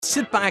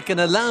sit back and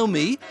allow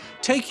me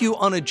take you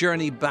on a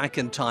journey back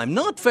in time,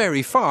 not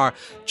very far,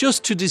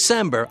 just to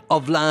December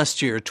of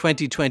last year,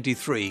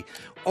 2023.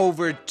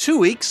 Over 2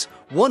 weeks,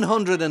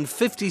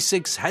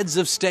 156 heads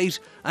of state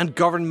and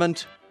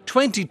government,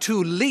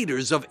 22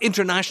 leaders of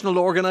international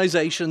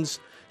organisations,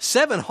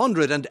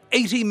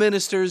 780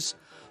 ministers,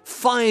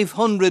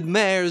 500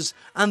 mayors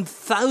and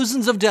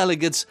thousands of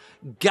delegates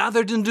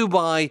gathered in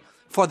Dubai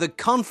for the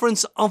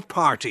Conference of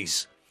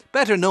Parties,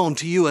 better known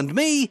to you and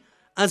me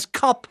as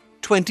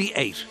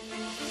COP28.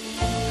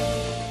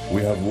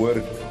 We have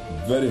worked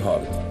very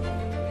hard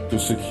to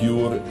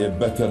secure a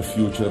better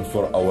future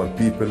for our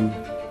people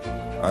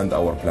and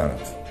our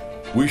planet.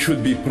 We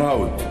should be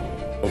proud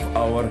of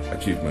our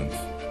achievement.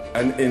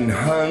 An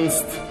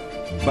enhanced,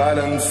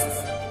 balanced,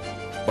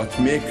 but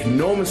make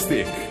no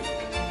mistake,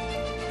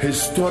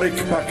 historic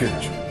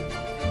package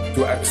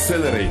to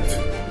accelerate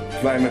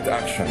climate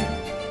action.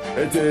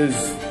 It is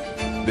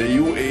the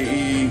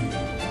UAE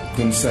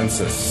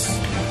consensus.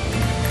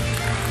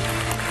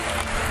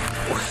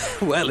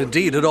 Well,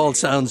 indeed, it all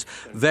sounds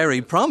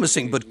very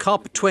promising, but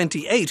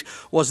COP28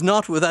 was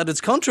not without its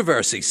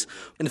controversies.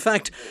 In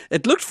fact,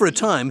 it looked for a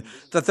time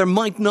that there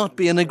might not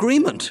be an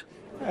agreement.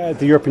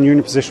 The European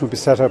Union position would be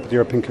set up with the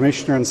European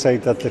Commissioner and say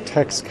that the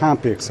text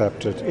can't be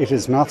accepted. It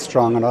is not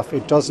strong enough.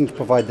 It doesn't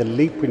provide the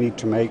leap we need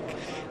to make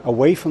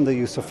away from the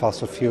use of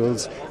fossil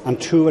fuels and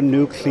to a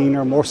new,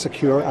 cleaner, more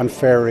secure and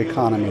fairer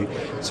economy.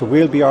 So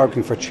we'll be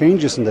arguing for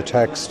changes in the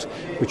text,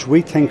 which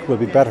we think will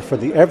be better for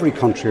every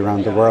country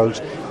around the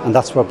world, and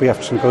that's what we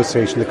have to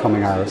negotiate in the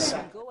coming hours.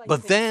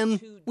 But then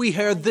we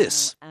heard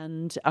this.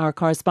 And our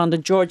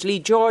correspondent George Lee.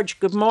 George,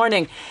 good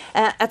morning.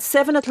 At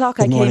 7 o'clock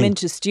I came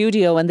into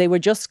studio and they were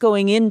just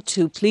going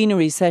into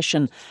plenary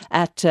session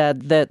at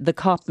the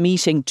COP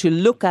meeting to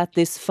look at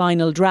this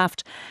final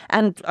draft.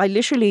 And I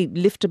literally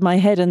lifted my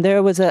head and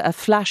there was a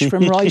flash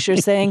from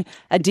Reuters saying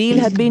a deal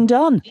had been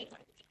done.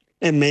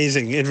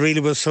 Amazing. It really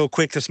was so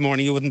quick this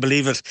morning, you wouldn't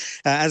believe it.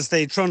 As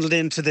they trundled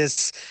into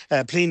this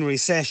plenary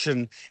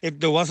session,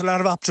 there was a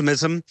lot of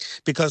optimism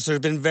because there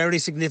have been very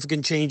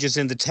significant changes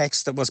in the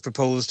text that was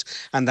proposed,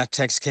 and that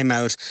text came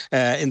out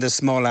in the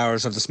small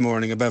hours of this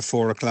morning, about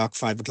 4 o'clock,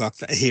 5 o'clock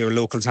here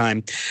local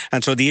time.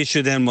 And so the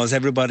issue then was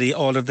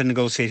all of the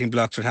negotiating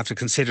blocs would have to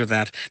consider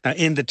that. Now,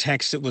 in the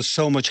text, it was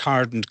so much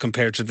hardened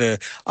compared to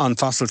on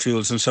fossil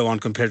fuels and so on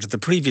compared to the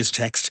previous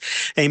text.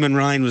 Eamon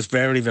Ryan was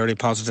very, very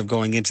positive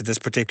going into this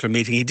particular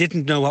meeting. He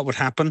didn't know what would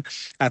happen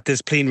at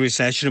this plenary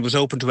session. It was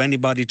open to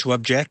anybody to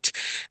object.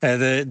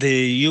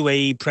 The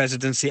UAE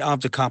presidency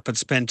of the COP had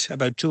spent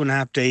about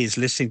 2.5 days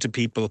listening to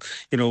people,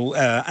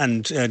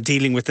 and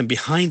dealing with them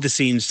behind the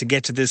scenes to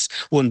get to this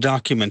one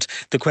document.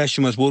 The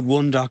question was, would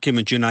one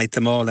document unite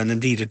them all? And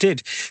indeed it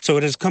did. So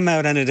it has come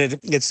out, and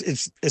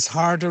it's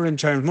harder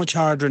much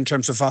harder in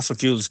terms of fossil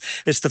fuels.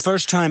 It's the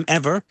first time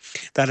ever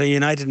that a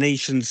United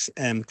Nations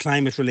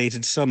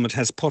climate-related summit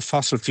has put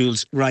fossil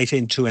fuels right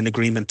into an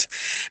agreement.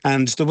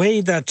 And the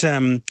way that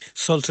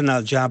Sultan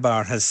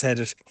Al-Jaber has said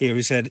it here,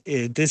 he said,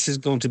 this is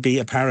going to be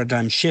a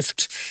paradigm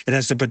shift. It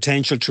has the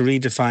potential to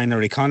redefine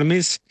our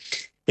economies.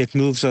 It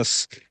moves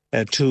us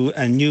to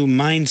a new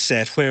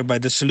mindset whereby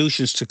the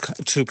solutions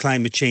to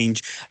climate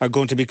change are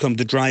going to become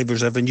the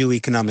drivers of a new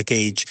economic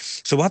age.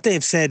 So what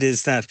they've said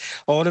is that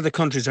all of the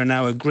countries are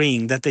now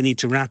agreeing that they need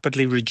to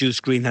rapidly reduce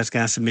greenhouse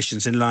gas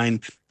emissions in line,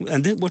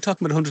 and then we're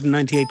talking about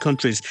 198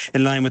 countries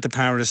in line with the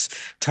Paris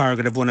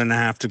target of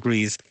 1.5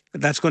 degrees.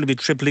 That's going to be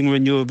tripling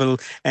renewable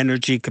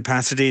energy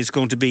capacity. It's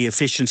going to be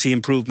efficiency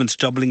improvements,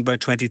 doubling by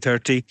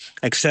 2030,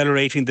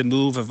 accelerating the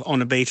move of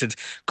unabated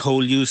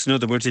coal use. In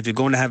other words, if you're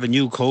going to have a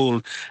new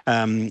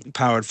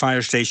coal-powered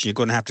fire station, you're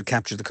going to have to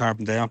capture the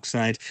carbon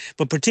dioxide.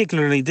 But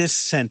particularly this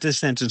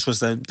sentence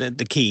was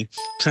the key.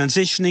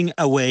 Transitioning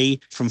away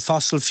from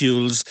fossil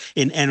fuels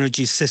in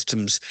energy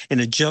systems in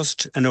a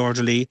just and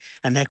orderly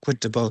and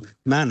equitable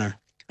manner,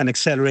 and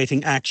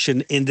accelerating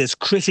action in this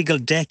critical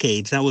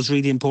decade. That was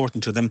really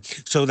important to them,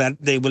 so that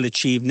they will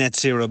achieve net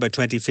zero by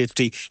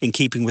 2050 in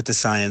keeping with the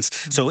science.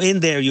 So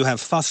in there you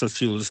have fossil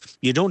fuels.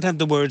 You don't have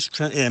the words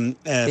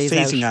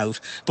phasing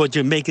out, but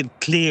you make it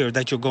clear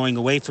that you're going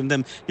away from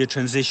them, you're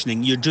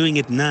transitioning, you're doing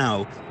it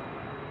now.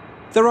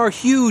 There are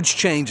huge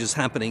changes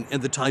happening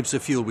in the types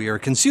of fuel we are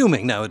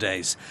consuming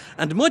nowadays,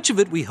 and much of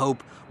it, we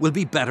hope, will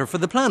be better for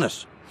the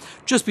planet.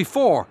 Just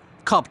before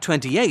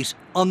COP28,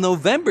 on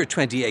November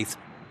 28th,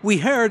 we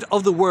heard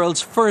of the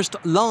world's first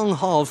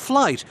long-haul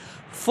flight,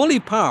 fully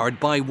powered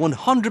by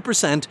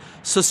 100%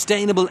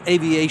 sustainable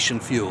aviation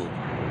fuel.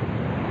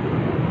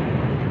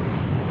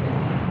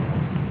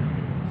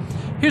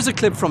 Here's a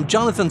clip from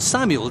Jonathan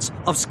Samuels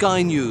of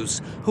Sky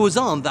News, who was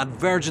on that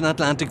Virgin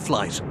Atlantic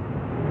flight.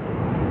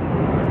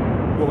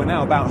 Well, we're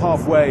now about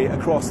halfway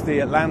across the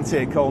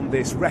Atlantic on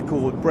this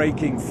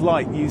record-breaking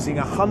flight using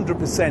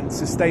 100%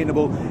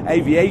 sustainable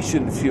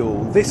aviation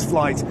fuel. This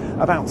flight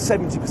about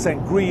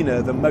 70%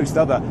 greener than most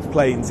other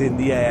planes in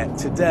the air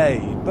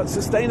today. But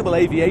sustainable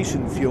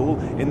aviation fuel,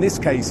 in this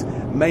case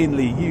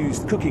mainly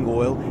used cooking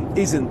oil,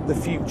 isn't the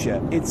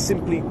future. It's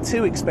simply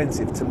too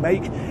expensive to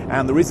make,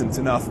 and there isn't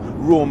enough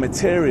raw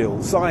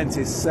material.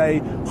 Scientists say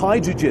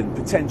hydrogen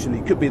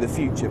potentially could be the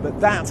future, but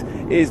that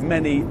is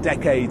many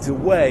decades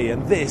away,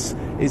 and this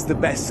is the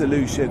best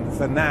solution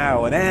for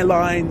now. And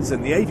airlines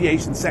and the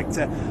aviation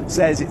sector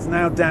says it's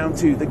now down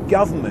to the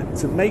government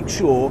to make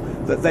sure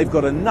that they've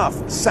got enough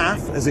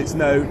SAF, as it's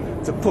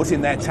known, to put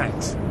in their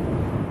tanks.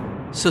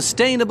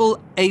 Sustainable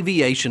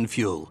Aviation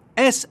Fuel,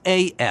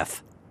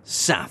 SAF,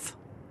 SAF.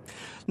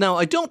 Now,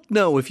 I don't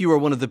know if you were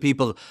one of the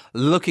people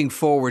looking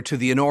forward to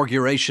the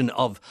inauguration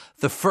of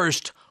the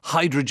first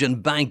hydrogen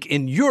bank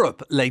in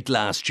Europe late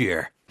last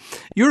year.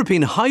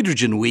 European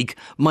Hydrogen Week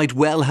might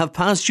well have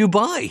passed you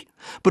by.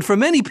 But for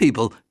many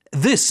people,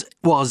 this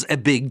was a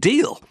big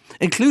deal,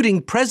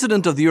 including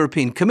President of the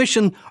European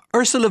Commission,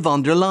 Ursula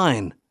von der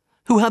Leyen,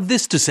 who had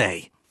this to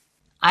say.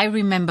 I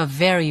remember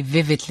very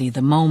vividly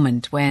the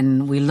moment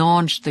when we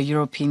launched the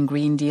European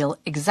Green Deal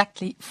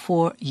exactly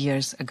 4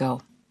 years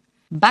ago.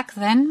 Back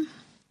then,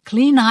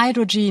 clean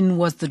hydrogen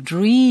was the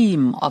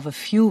dream of a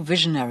few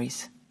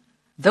visionaries.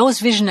 Those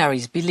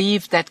visionaries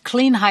believed that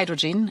clean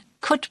hydrogen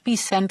could be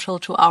central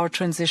to our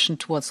transition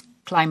towards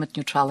climate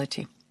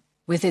neutrality,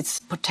 with its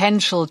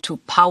potential to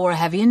power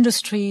heavy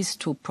industries,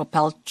 to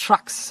propel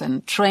trucks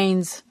and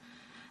trains,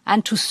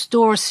 and to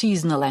store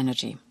seasonal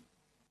energy.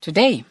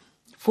 Today,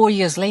 4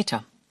 years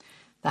later,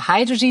 the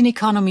hydrogen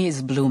economy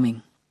is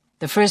blooming.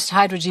 The first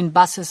hydrogen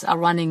buses are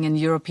running in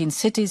European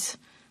cities,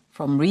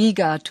 from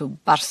Riga to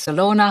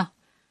Barcelona.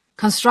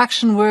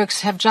 Construction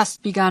works have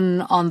just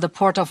begun on the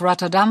port of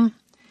Rotterdam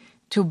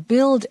to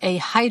build a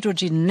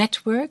hydrogen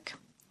network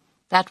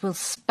that will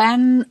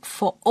span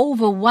for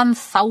over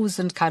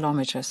 1,000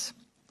 kilometers.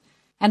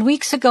 And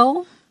weeks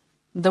ago,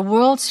 the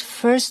world's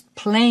first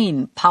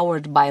plane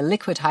powered by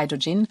liquid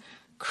hydrogen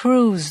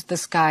cruised the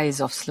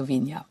skies of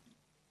Slovenia.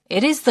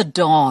 It is the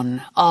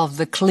dawn of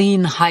the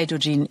clean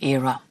hydrogen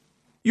era.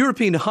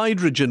 European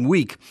Hydrogen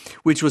Week,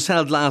 which was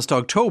held last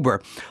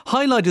October,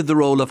 highlighted the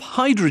role of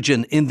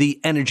hydrogen in the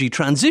energy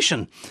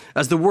transition.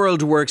 As the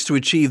world works to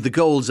achieve the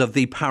goals of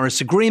the Paris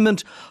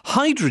Agreement,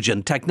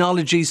 hydrogen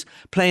technologies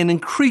play an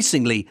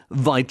increasingly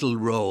vital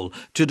role.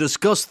 To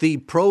discuss the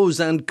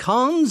pros and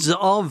cons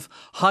of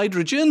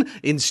hydrogen,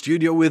 in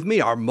studio with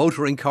me, our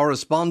motoring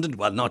correspondent,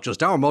 well, not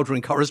just our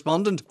motoring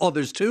correspondent,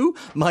 others too,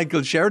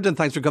 Michael Sheridan.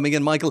 Thanks for coming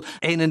in, Michael.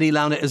 Éanna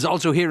Ní is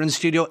also here in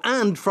studio,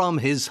 and from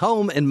his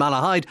home in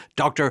Malahide,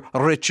 Dr.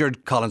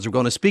 Richard Collins. We're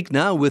going to speak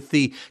now with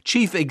the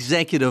Chief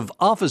Executive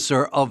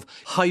Officer of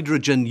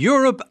Hydrogen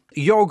Europe,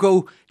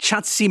 Jorgo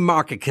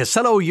Chatzimarkakis.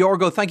 Hello,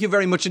 Jorgo. Thank you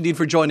very much indeed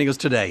for joining us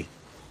today.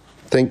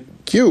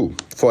 Thank you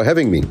for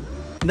having me.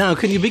 Now,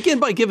 can you begin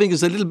by giving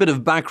us a little bit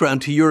of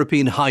background to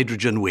European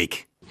Hydrogen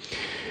Week?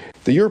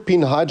 The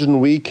European Hydrogen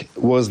Week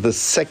was the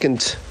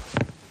second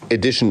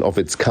edition of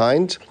its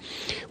kind.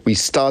 We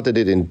started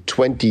it in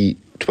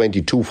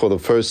 2022 for the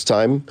first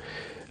time.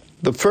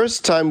 The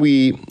first time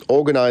we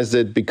organized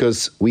it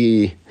because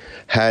we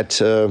had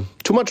too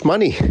much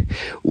money.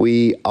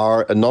 We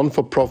are a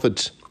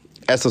non-for-profit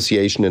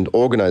association and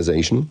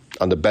organization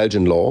under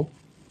Belgian law.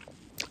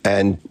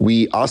 And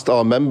we asked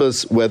our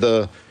members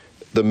whether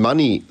the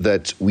money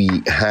that we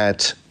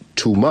had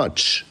too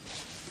much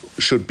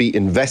should be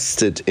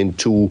invested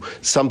into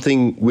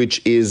something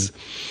which is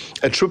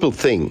a triple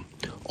thing.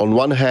 On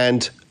one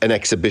hand, an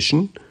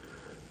exhibition.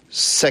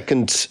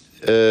 Second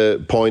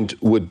point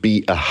would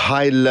be a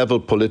high-level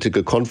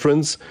political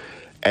conference.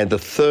 And the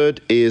third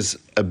is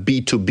a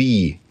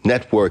B2B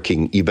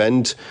networking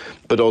event,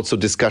 but also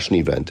discussion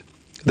event.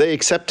 They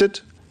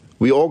accepted.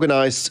 We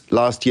organized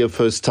last year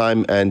first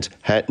time and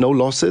had no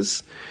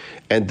losses.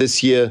 And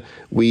this year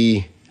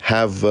we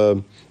have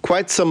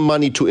quite some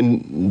money to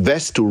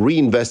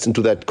reinvest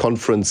into that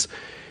conference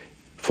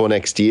for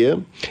next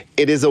year.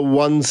 It is a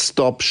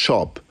one-stop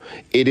shop.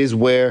 It is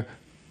where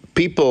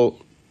people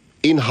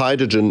in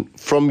hydrogen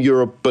from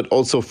Europe, but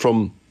also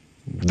from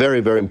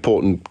very, very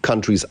important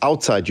countries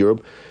outside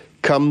Europe,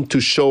 come to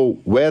show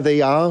where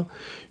they are,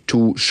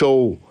 to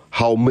show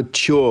how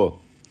mature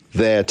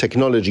their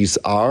technologies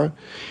are,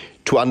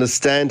 to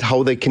understand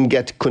how they can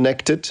get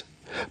connected,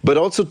 but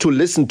also to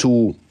listen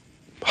to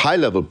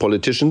high-level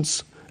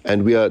politicians.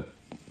 And we are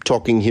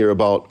talking here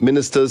about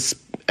ministers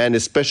and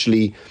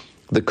especially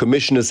the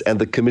commissioners and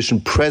the Commission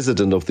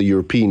President of the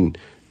European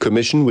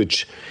Commission,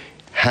 which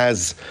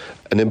has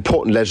an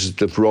important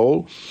legislative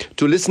role,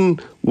 to listen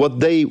what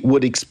they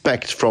would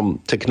expect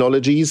from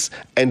technologies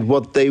and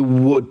what they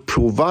would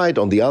provide,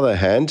 on the other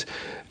hand,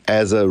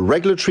 as a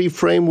regulatory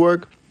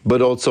framework,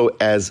 but also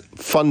as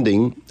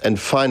funding and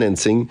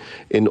financing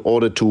in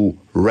order to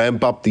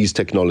ramp up these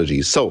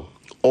technologies. So,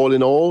 all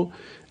in all,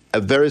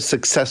 a very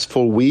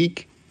successful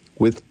week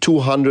with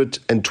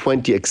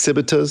 220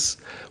 exhibitors,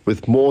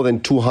 with more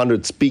than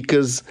 200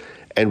 speakers,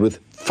 and with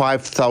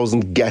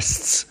 5,000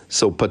 guests,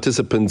 so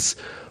participants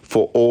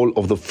for all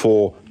of the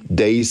 4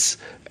 days,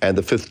 and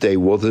the fifth day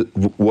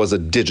was a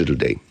digital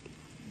day.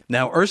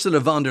 Now, Ursula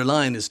von der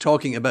Leyen is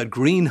talking about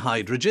green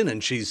hydrogen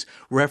and she's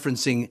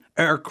referencing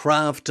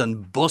aircraft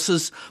and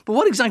buses. But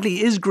what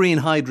exactly is green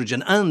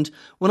hydrogen? And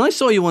when I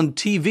saw you on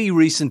TV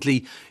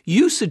recently,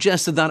 you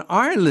suggested that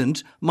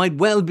Ireland might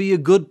well be a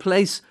good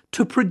place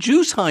to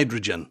produce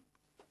hydrogen.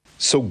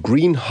 So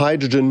green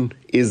hydrogen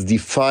is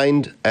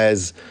defined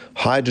as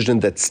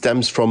hydrogen that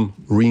stems from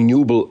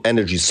renewable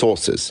energy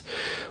sources.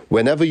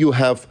 Whenever you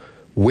have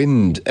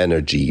wind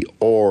energy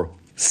or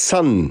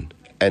sun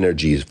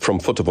energy from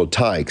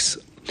photovoltaics,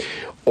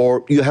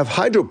 or you have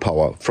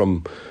hydropower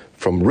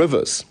from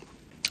rivers,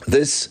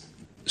 this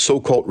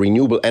so-called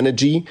renewable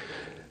energy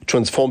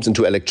transforms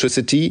into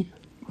electricity,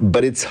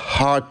 but it's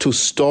hard to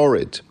store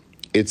it.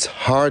 It's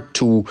hard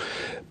to,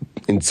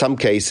 in some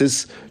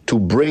cases, to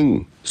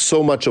bring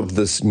so much of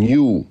this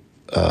new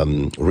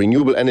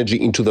renewable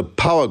energy into the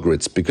power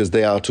grids because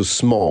they are too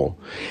small.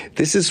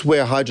 This is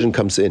where hydrogen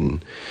comes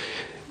in.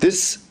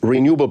 This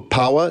renewable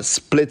power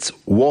splits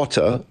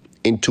water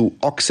into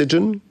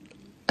oxygen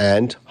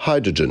and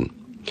hydrogen.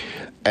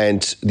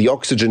 And the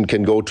oxygen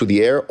can go to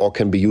the air or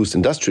can be used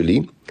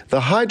industrially.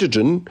 The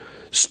hydrogen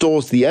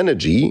stores the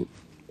energy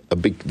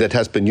that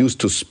has been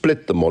used to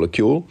split the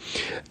molecule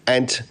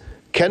and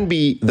can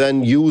be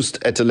then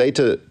used at a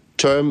later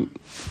term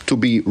to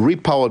be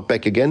repowered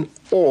back again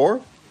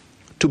or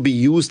to be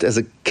used as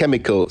a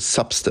chemical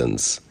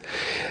substance.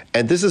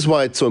 And this is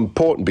why it's so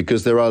important,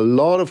 because there are a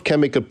lot of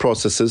chemical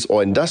processes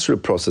or industrial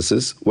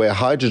processes where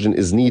hydrogen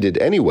is needed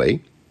anyway.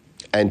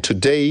 And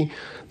today,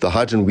 the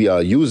hydrogen we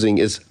are using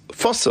is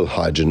fossil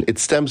hydrogen. It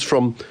stems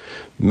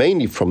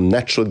mainly from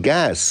natural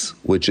gas,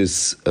 which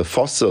is a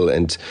fossil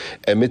and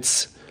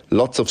emits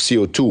lots of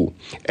CO2.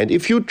 And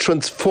if you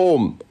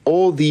transform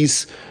all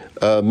these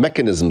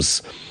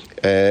mechanisms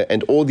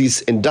and all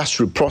these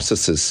industrial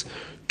processes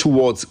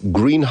towards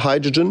green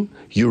hydrogen,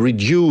 you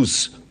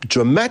reduce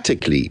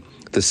dramatically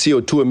the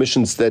CO2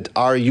 emissions that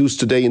are used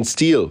today in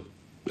steel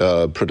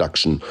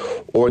production,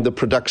 or in the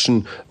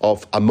production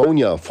of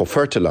ammonia for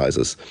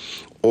fertilizers,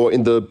 or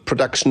in the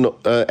production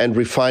and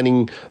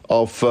refining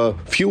of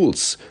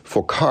fuels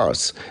for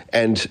cars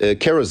and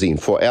kerosene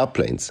for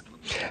airplanes.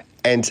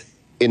 And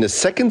in a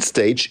second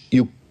stage,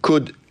 you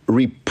could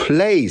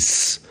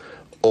replace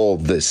all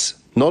this.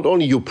 Not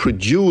only you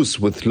produce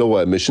with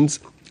lower emissions,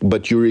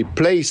 but you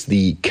replace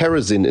the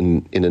kerosene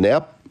in an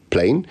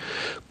airplane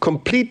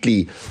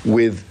completely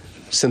with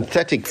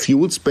synthetic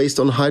fuels based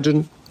on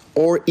hydrogen,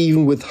 or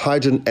even with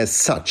hydrogen as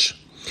such.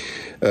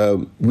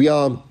 We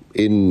are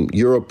in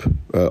Europe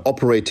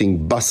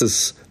operating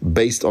buses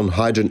based on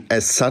hydrogen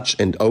as such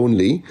and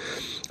only.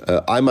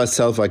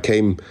 I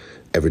came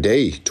every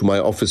day to my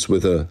office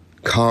with a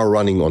car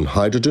running on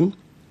hydrogen.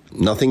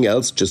 Nothing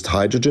else, just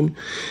hydrogen.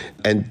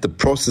 And the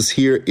process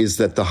here is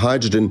that the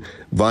hydrogen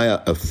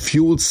via a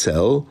fuel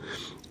cell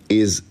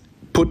is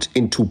put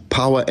into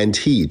power and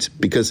heat.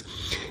 Because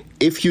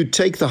if you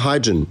take the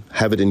hydrogen,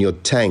 have it in your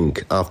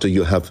tank after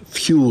you have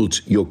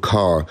fueled your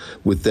car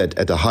with that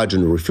at a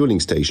hydrogen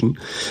refueling station,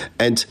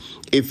 and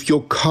if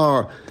your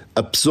car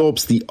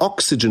absorbs the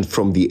oxygen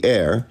from the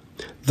air,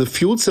 the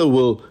fuel cell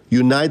will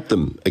unite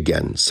them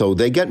again. So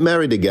they get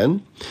married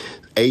again,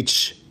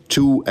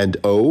 H2 and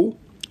O,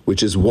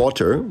 which is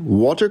water.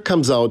 Water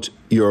comes out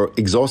your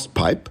exhaust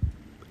pipe,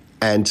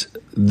 and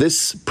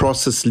this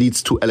process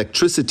leads to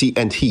electricity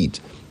and heat.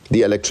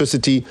 The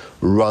electricity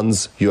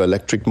runs your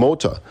electric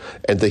motor,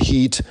 and the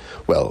heat,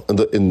 well,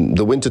 in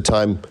the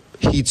wintertime,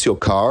 heats your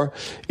car.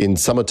 In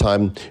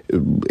summertime,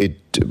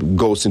 it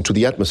goes into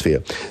the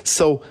atmosphere.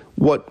 So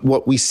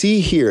what we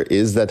see here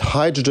is that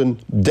hydrogen,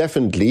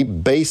 definitely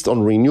based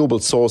on renewable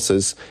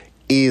sources,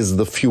 is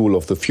the fuel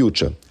of the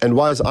future. And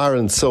why is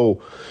Ireland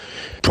so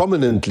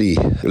prominently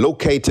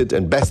located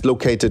and best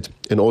located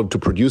in order to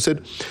produce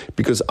it?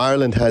 Because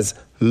Ireland has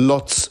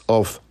lots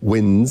of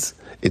winds.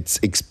 It's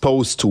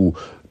exposed to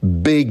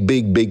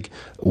big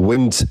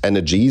wind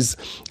energies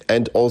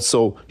and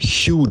also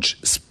huge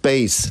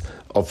space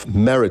of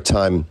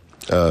maritime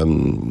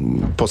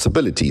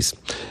possibilities.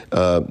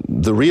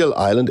 The real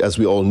island, as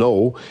we all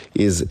know,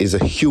 is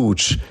a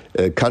huge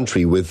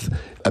country with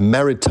a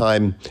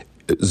maritime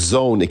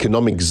zone,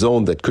 economic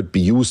zone that could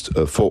be used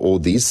for all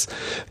these.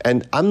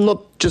 And I'm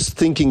not just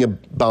thinking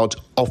about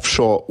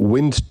offshore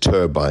wind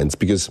turbines,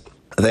 because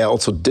they are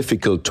also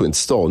difficult to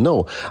install.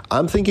 No,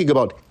 I'm thinking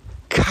about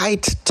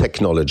kite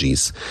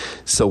technologies.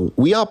 So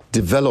we are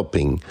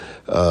developing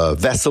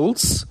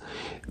vessels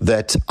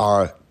that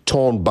are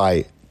torn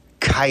by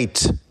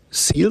kite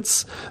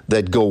seals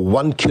that go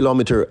 1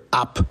 kilometer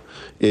up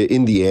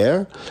in the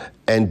air,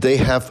 and they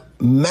have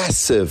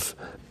massive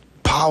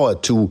power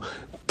to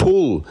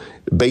pull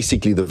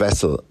basically the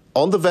vessel.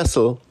 On the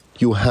vessel,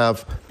 you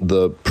have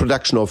the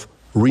production of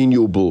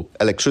renewable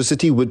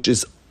electricity, which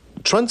is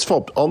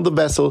transformed on the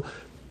vessel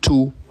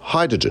to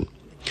hydrogen.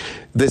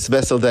 This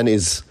vessel then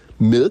is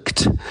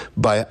milked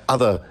by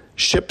other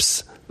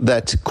ships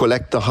that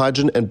collect the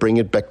hydrogen and bring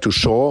it back to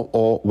shore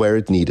or where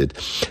it needed.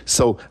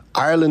 So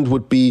Ireland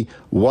would be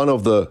one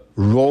of the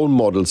role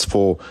models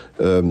for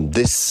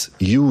this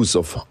use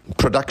of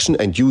production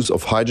and use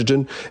of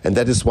hydrogen, and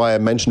that is why I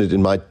mentioned it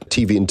in my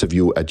TV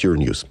interview at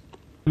Euronews.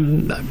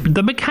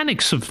 The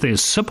mechanics of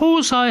this,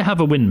 suppose I have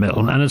a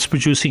windmill and it's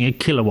producing a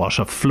kilowatt,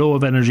 a flow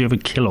of energy of a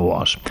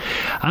kilowatt,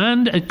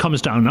 and it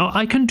comes down. Now,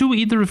 I can do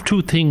either of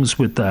two things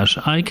with that.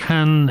 I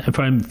can,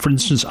 for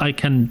instance, I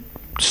can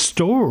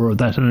store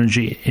that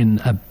energy in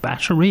a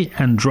battery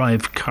and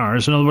drive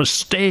cars, in other words,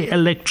 stay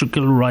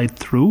electrical right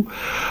through,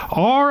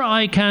 or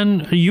I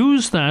can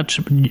use that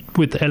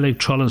with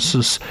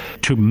electrolysis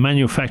to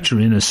manufacture,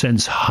 in a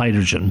sense,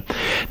 hydrogen.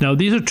 Now,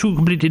 these are two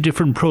completely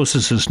different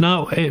processes.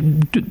 Now,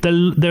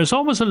 there's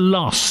always a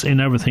loss in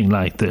everything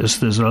like this.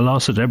 There's a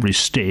loss at every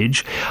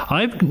stage.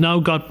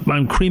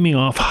 I'm creaming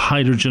off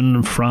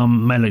hydrogen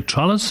from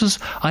electrolysis.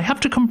 I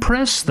have to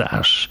compress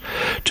that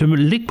to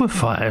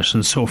liquefy it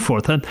and so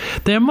forth. And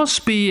there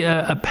must be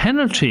a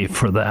penalty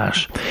for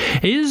that.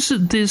 Is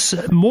this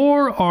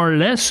more or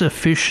less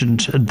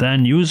efficient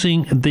than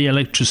using the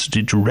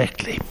electricity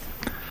directly?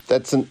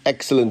 That's an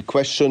excellent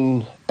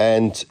question,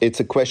 and it's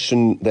a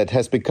question that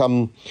has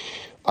become,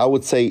 I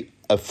would say,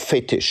 a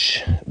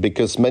fetish,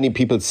 because many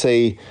people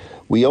say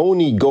we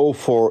only go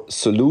for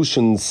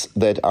solutions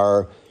that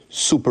are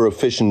super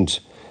efficient,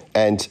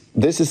 and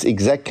this is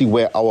exactly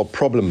where our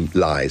problem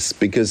lies,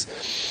 because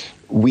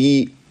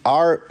we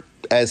are,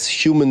 as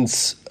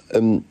humans,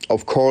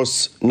 of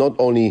course, not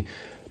only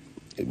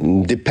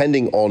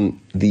depending on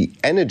the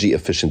energy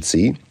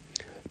efficiency,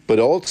 but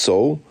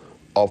also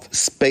of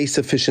space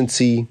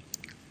efficiency,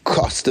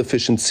 cost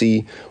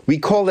efficiency. We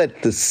call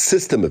that the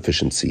system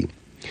efficiency.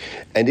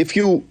 And if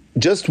you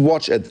just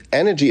watch at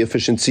energy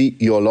efficiency,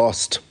 you're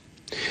lost.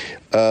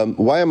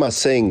 Why am I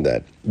saying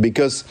that?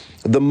 Because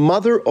the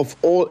mother of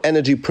all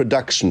energy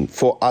production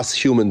for us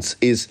humans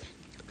is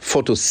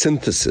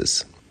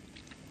photosynthesis.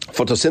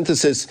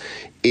 Photosynthesis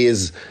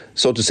is,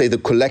 so to say, the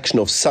collection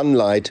of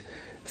sunlight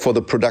for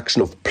the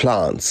production of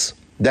plants.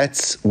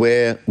 That's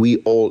where we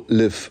all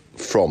live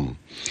from.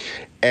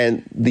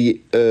 And the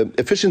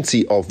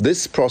efficiency of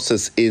this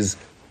process is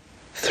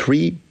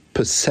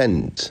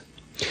 3%.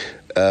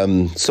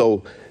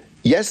 So,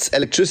 yes,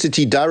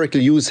 electricity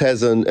directly used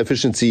has an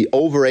efficiency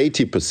over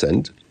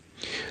 80%.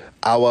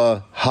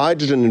 Our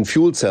hydrogen and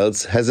fuel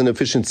cells has an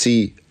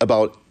efficiency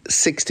about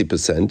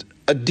 60%.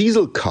 A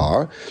diesel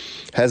car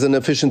has an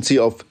efficiency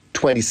of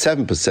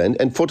 27%,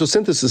 and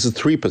photosynthesis is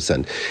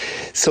 3%.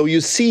 So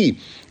you see,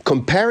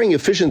 comparing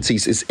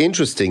efficiencies is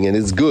interesting and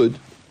it's good,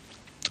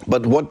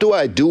 but what do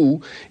I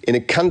do in a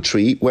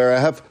country where I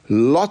have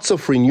lots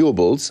of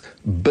renewables,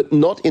 but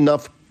not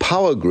enough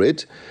power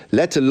grid,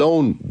 let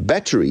alone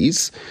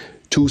batteries,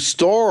 to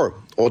store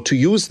or to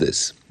use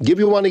this? Give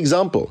you one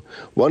example.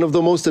 One of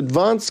the most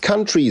advanced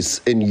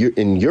countries in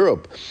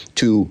Europe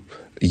to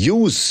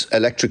use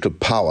electrical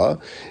power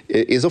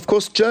is, of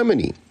course,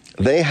 Germany.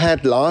 They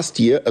had last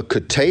year a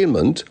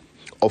curtailment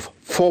of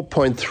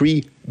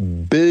 4.3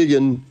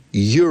 billion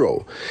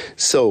euro.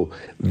 So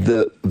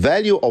the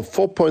value of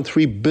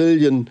 4.3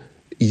 billion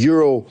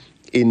euro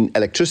in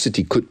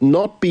electricity could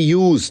not be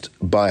used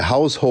by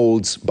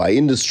households, by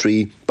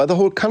industry, by the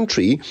whole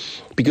country,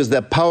 because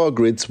their power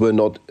grids were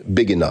not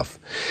big enough.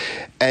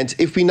 And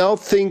if we now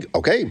think,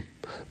 okay,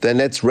 then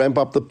let's ramp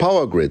up the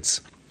power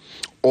grids,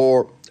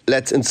 or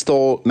let's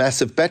install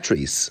massive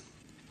batteries.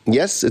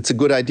 Yes, it's a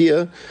good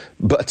idea,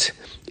 but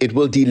it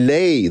will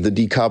delay the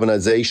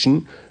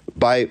decarbonization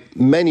by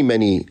many,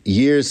 many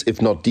years,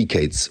 if not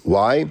decades.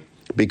 Why?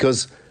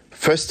 Because,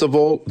 first of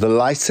all, the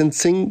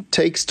licensing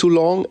takes too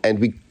long, and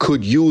we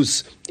could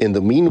use, in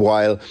the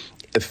meanwhile,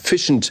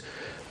 efficient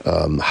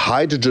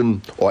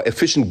hydrogen or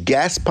efficient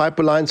gas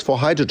pipelines for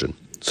hydrogen.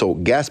 So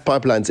gas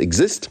pipelines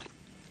exist.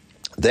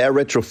 Their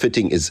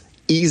retrofitting is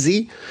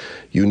easy.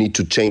 You need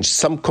to change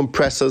some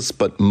compressors,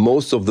 but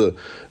most of the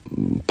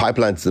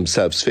pipelines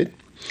themselves fit.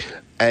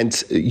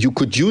 And you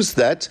could use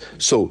that.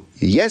 So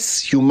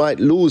yes, you might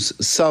lose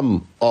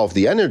some of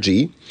the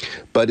energy,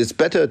 but it's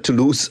better to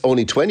lose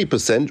only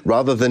 20%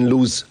 rather than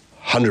lose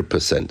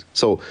 100%.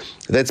 So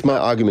that's my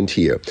argument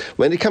here.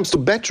 When it comes to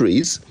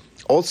batteries,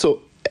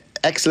 also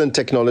excellent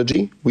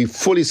technology. We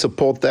fully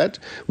support that.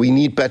 We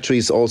need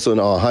batteries also in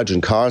our hydrogen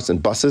cars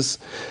and buses.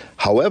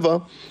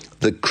 However,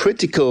 the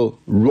critical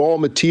raw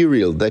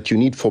material that you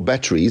need for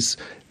batteries,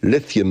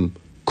 lithium,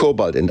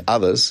 cobalt and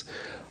others,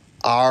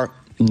 are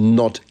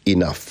not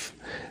enough.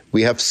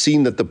 We have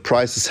seen that the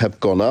prices have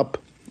gone up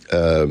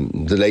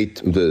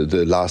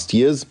the last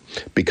years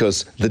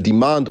because the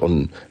demand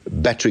on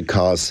battery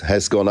cars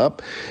has gone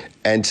up,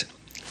 and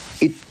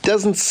it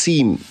doesn't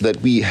seem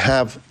that we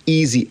have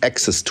easy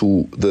access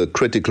to the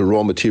critical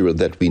raw material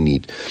that we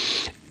need.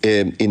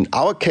 In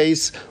our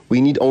case,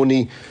 we need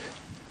only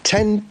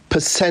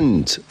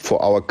 10%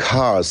 for our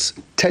cars,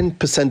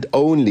 10%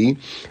 only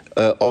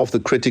of the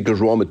critical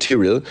raw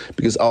material,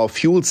 because our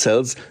fuel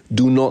cells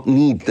do not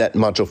need that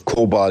much of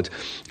cobalt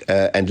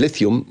and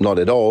lithium, not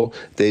at all.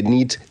 They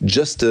need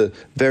just a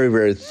very,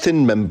 very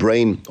thin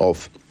membrane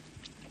of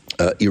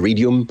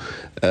iridium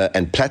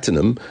and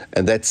platinum,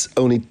 and that's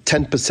only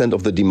 10%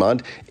 of the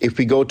demand. If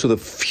we go to the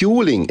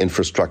fueling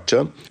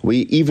infrastructure, we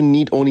even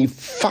need only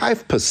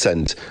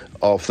 5%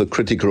 of the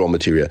critical raw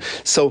material.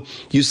 So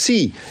you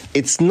see,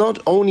 it's not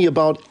only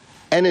about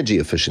energy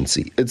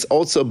efficiency, it's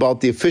also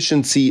about the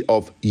efficiency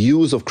of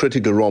use of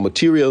critical raw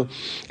material,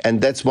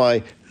 and that's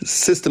why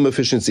system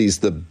efficiency is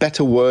the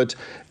better word.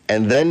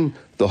 And then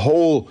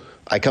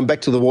I come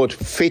back to the word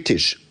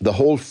fetish, the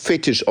whole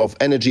fetish of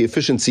energy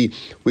efficiency,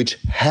 which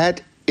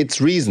had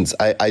its reasons.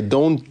 I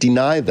don't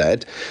deny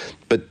that,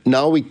 but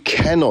now we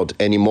cannot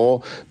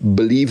anymore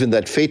believe in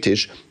that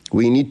fetish.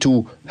 We need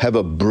to have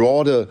a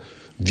broader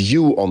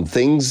view on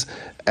things,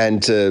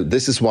 and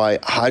this is why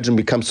hydrogen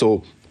becomes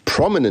so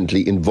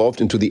prominently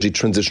involved into the energy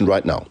transition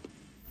right now.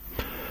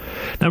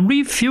 Now,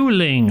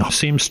 refueling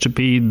seems to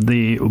be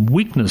the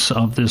weakness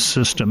of this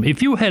system.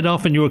 If you head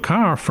off in your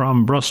car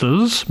from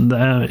Brussels,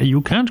 you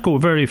can't go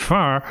very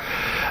far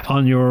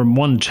on your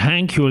one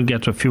tank. You'll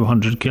get a few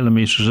hundred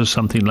kilometres or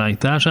something like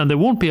that, and there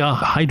won't be a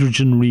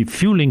hydrogen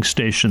refueling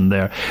station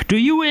there. Do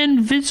you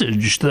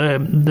envisage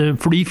the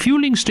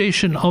refueling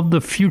station of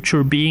the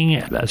future being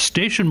a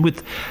station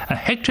with a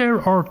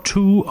hectare or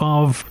two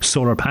of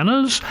solar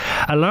panels,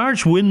 a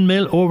large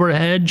windmill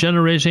overhead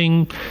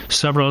generating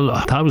several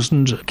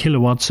thousand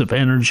kilowatts of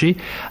energy,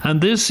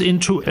 and this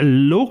into a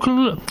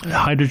local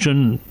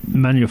hydrogen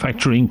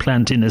manufacturing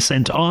plant, in a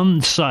sense,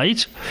 on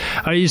site?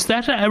 Is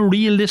that a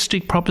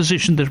realistic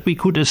proposition, that we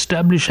could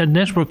establish a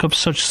network of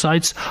such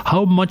sites?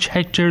 How much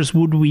hectares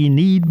would we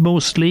need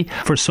mostly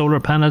for solar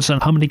panels,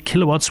 and how many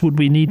kilowatts would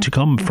we need to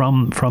come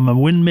from a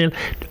windmill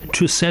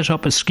to set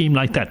up a scheme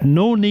like that?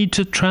 No need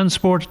to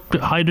transport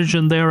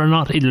hydrogen there or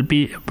not, it'll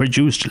be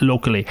produced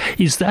locally.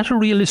 Is that a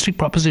realistic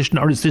proposition,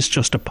 or is this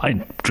just a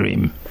pipe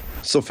dream?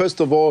 So first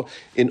of all,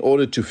 in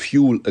order to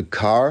fuel a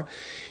car,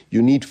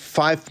 you need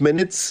 5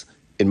 minutes,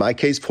 in my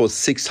case, for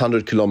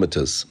 600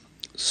 kilometers.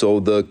 So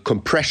the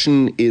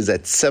compression is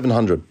at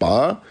 700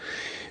 bar,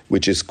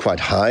 which is quite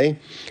high,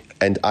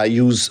 and I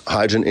use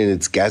hydrogen in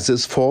its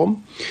gaseous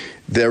form.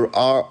 There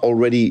are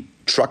already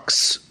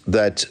trucks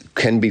that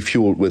can be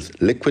fueled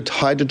with liquid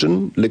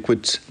hydrogen.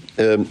 Liquid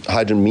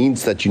hydrogen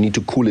means that you need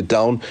to cool it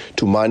down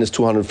to minus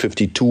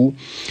 252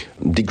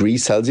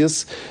 degrees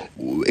Celsius.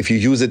 If you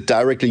use it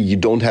directly, you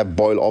don't have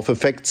boil-off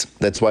effects.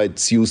 That's why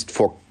it's used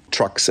for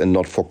trucks and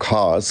not for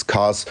cars.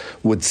 Cars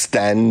would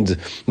stand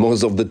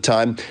most of the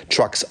time.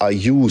 Trucks are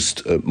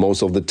used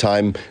most of the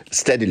time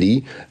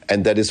steadily,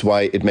 and that is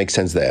why it makes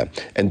sense there.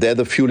 And there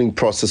the fueling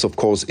process, of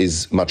course,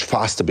 is much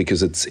faster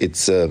because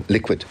it's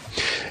liquid.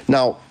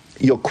 Now,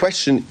 your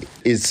question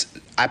is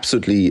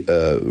absolutely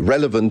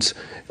relevant.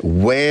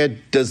 Where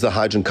does the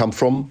hydrogen come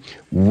from?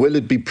 Will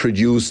it be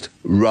produced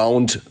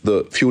round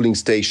the fueling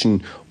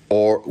station,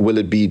 or will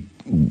it be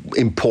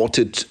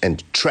imported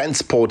and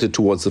transported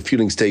towards the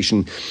fueling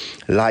station,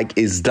 like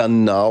is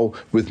done now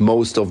with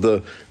most of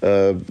the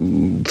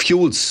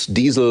fuels,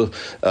 diesel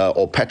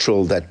or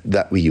petrol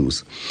that we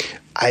use?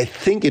 I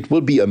think it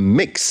will be a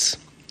mix,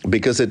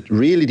 because it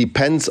really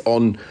depends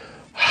on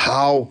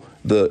how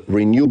the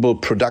renewable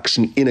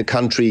production in a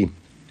country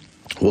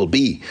will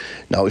be.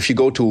 Now, if you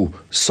go to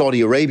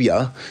Saudi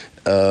Arabia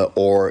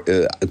or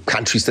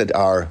countries that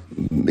are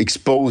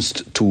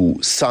exposed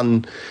to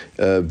sun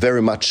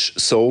very much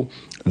so,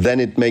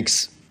 then it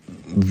makes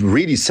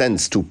really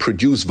sense to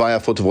produce via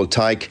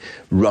photovoltaic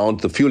around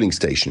the fueling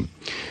station.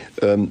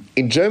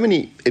 In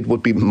Germany, it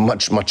would be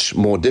much, much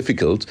more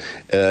difficult.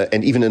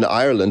 And even in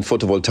Ireland,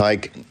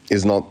 photovoltaic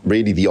is not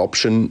really the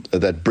option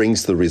that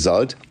brings the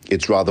result.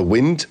 It's rather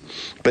wind,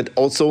 but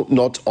also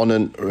not on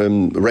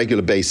a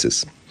regular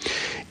basis.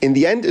 In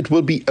the end, it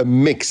will be a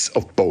mix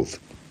of both.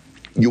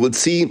 You will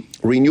see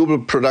renewable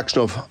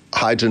production of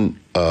hydrogen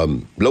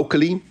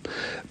locally,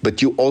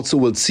 but you also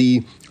will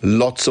see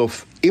lots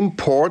of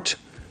import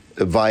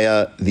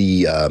via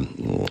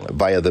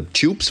the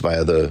tubes,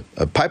 via the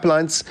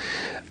pipelines,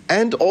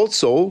 and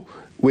also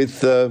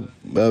with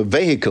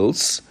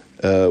vehicles,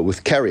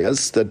 with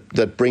carriers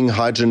that bring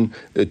hydrogen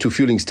to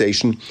fueling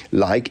station,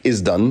 like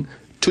is done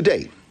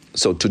today.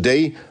 So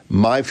today,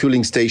 my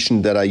fueling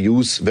station that I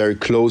use very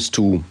close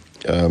to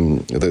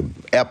the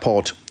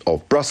airport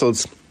of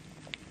Brussels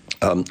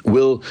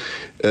will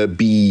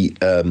be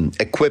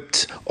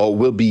equipped, or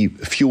will be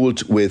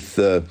fueled with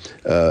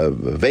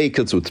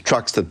vehicles, with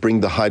trucks that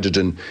bring the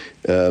hydrogen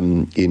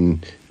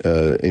in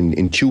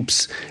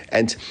tubes.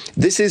 And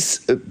this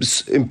is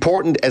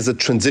important as a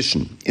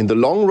transition. In the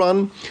long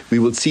run, we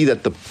will see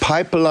that the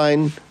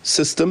pipeline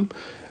system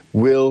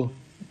will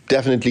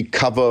definitely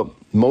cover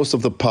most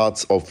of the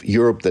parts of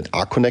Europe that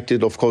are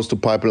connected, of course, to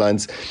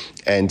pipelines,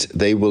 and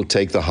they will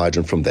take the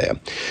hydrogen from there.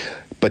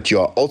 But you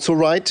are also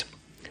right.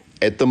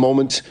 At the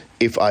moment,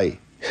 if I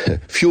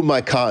fuel my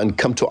car and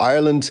come to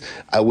Ireland,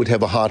 I would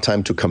have a hard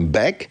time to come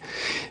back.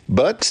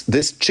 But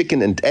this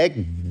chicken and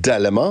egg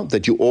dilemma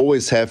that you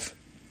always have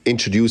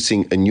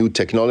introducing a new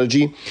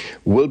technology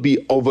will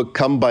be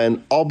overcome by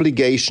an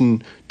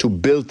obligation to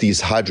build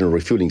these hydrogen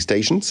refueling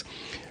stations.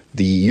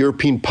 The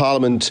European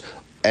Parliament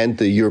and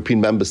the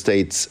European member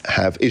states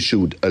have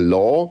issued a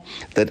law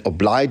that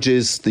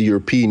obliges the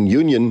European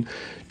Union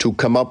to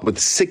come up with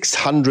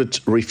 600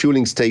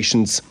 refueling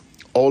stations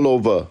all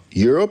over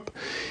Europe,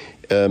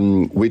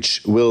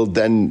 which will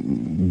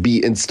then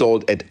be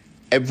installed at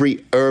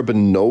every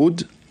urban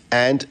node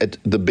and at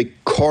the big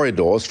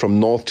corridors from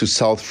north to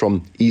south,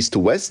 from east to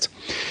west.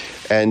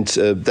 And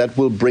that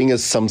will bring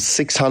us some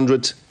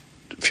 600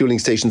 fueling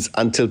stations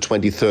until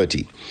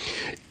 2030.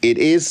 It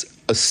is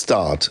a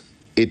start.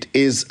 It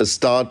is a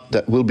start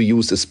that will be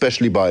used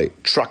especially by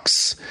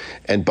trucks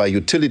and by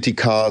utility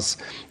cars.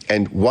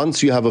 And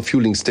once you have a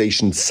fueling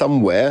station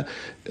somewhere,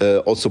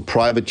 also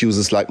private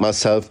users like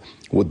myself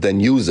would then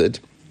use it.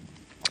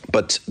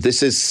 But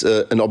this is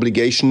an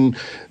obligation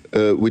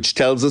which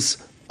tells us,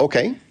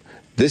 okay,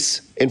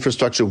 this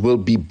infrastructure will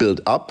be built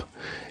up.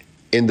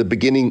 In the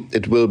beginning,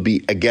 it will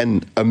be,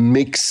 again, a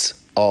mix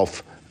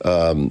of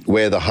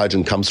where the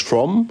hydrogen comes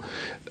from,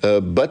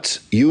 but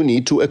you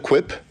need to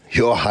equip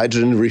your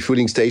hydrogen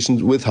refueling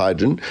stations with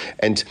hydrogen.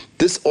 And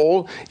this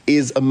all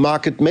is a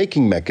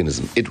market-making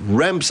mechanism. It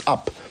ramps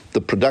up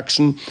the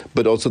production,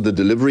 but also the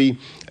delivery,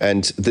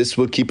 and this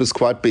will keep us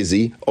quite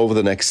busy over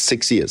the next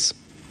 6 years.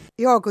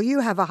 Jorgo, you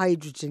have a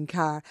hydrogen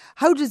car.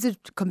 How does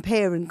it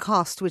compare in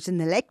cost with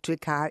an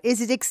electric car?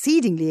 Is it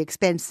exceedingly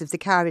expensive, the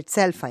car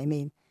itself, I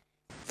mean?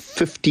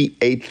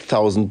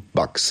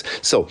 $58,000.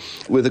 So,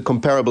 with a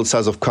comparable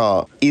size of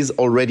car, is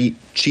already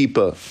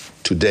cheaper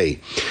today.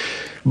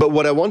 But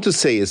what I want to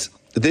say is,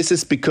 this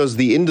is because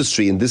the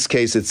industry, in this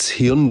case it's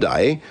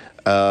Hyundai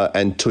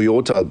and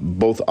Toyota,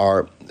 both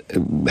are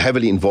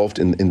heavily involved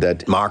in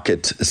that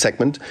market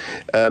segment.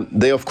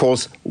 They, of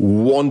course,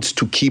 want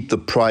to keep the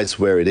price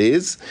where it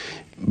is,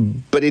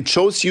 but it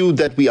shows you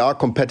that we are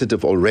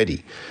competitive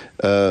already.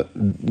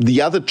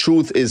 The other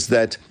truth is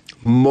that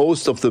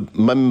most of the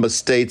member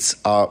states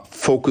are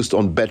focused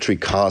on battery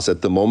cars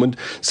at the moment.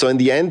 So in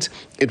the end,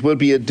 it will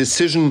be a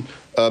decision,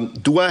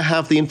 do I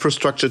have the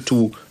infrastructure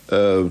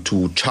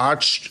to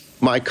charge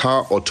my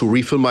car or to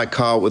refill my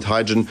car with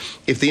hydrogen?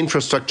 If the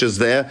infrastructure is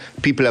there,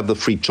 people have the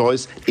free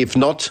choice. If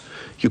not,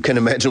 you can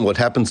imagine what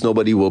happens.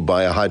 Nobody will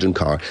buy a hydrogen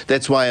car.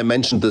 That's why I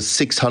mentioned the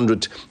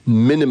 600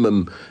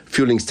 minimum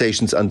fueling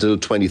stations until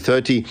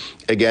 2030.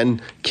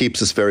 Again,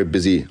 keeps us very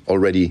busy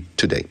already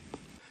today.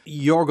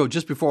 Jorgo,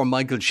 just before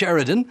Michael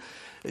Sheridan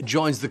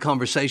joins the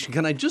conversation,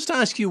 can I just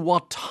ask you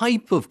what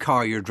type of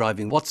car you're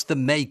driving? What's the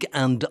make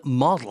and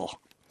model?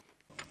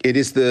 It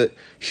is the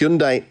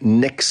Hyundai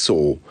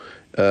Nexo.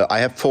 I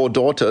have 4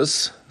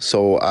 daughters,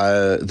 so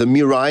the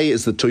Mirai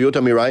is the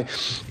Toyota Mirai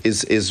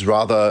is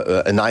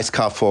rather a nice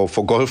car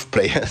for golf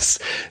players.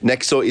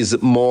 Nexo is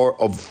more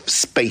of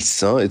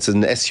space. It's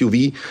an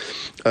SUV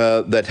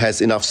that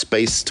has enough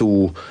space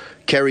to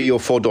carry your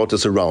 4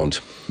 daughters around.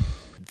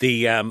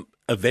 The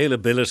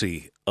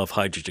availability of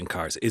hydrogen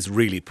cars is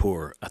really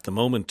poor at the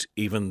moment.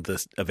 Even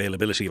the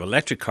availability of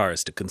electric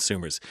cars to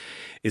consumers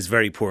is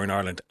very poor in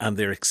Ireland, and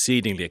they're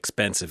exceedingly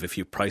expensive if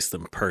you price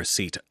them per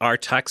seat. Our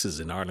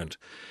taxes in Ireland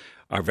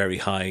are very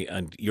high,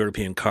 and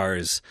European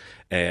cars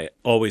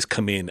always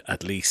come in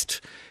at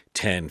least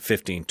 10,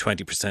 15,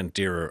 20%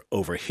 dearer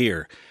over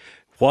here.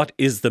 What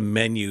is the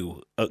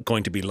menu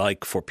going to be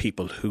like for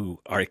people who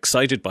are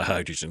excited by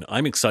hydrogen?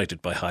 I'm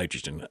excited by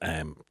hydrogen.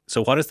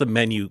 So what is the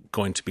menu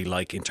going to be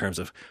like in terms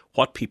of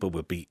what people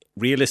will be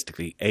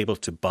realistically able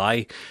to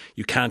buy?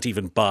 You can't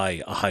even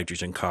buy a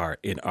hydrogen car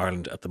in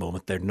Ireland at the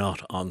moment. They're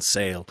not on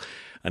sale.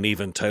 And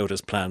even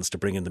Toyota's plans to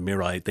bring in the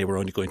Mirai, they were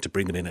only going to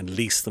bring them in and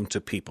lease them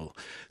to people.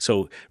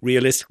 So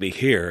realistically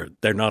here,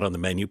 they're not on the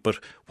menu. But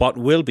what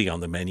will be on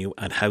the menu,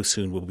 and how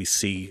soon will we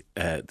see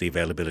the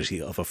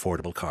availability of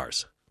affordable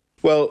cars?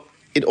 Well,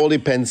 it all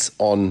depends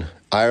on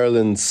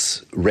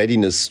Ireland's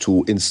readiness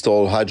to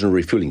install hydrogen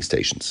refueling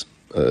stations.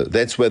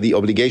 That's where the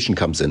obligation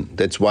comes in.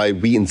 That's why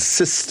we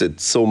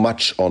insisted so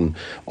much on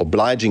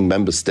obliging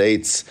member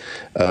states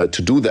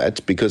to do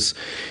that, because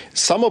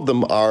some of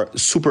them are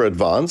super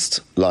advanced,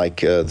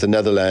 like the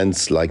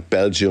Netherlands, like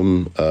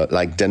Belgium,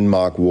 like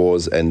Denmark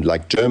was, and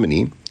like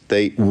Germany.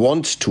 They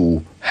want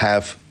to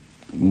have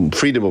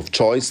freedom of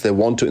choice. They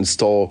want to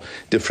install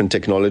different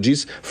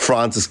technologies.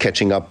 France is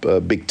catching up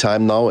big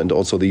time now, and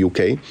also the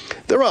UK.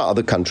 There are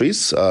other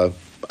countries.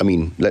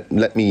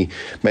 Let me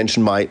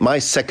mention my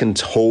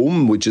second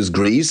home, which is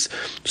Greece,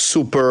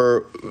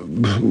 super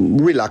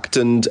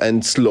reluctant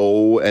and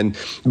slow and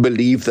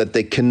believe that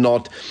they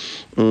cannot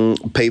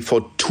pay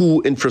for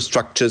 2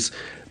 infrastructures.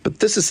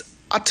 But this is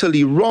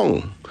utterly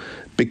wrong,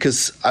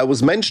 because I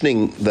was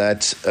mentioning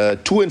that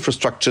 2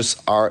 infrastructures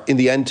are in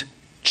the end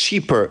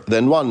cheaper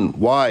than 1.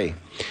 Why?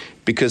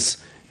 Because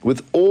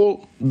with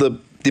all the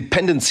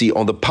dependency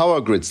on the power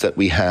grids that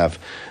we have,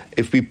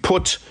 if we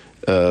put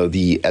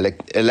the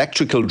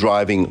electrical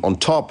driving on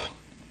top,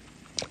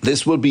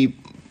 this will be,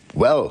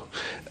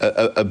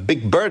 a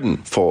big burden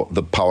for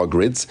the power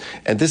grids.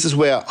 And this is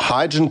where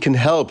hydrogen can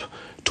help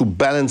to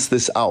balance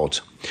this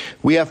out.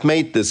 We have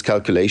made this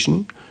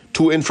calculation.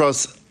 2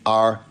 infras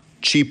are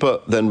cheaper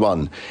than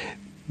 1.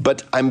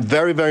 But I'm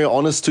very, very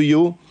honest to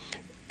you.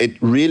 It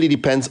really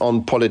depends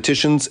on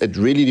politicians. It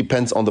really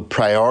depends on the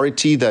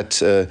priority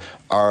that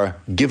are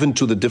given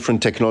to the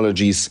different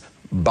technologies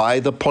by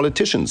the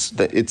politicians.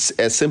 It's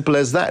as simple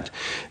as that.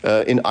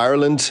 In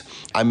Ireland,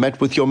 I met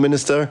with your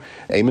minister,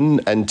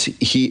 Eamon, and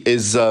he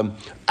is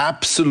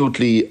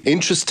absolutely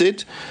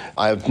interested.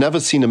 I've never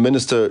seen a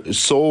minister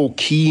so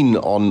keen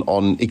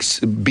on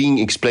being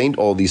explained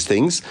all these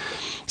things.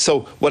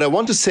 So what I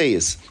want to say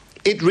is,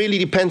 it really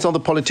depends on the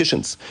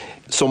politicians.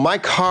 So my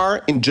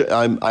car, in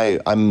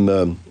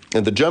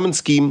the German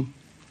scheme,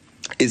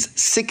 is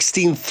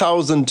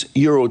 16,000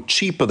 euro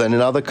cheaper than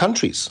in other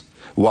countries.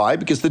 Why?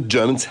 Because the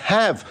Germans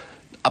have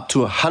up to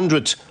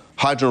 100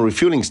 hydrogen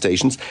refueling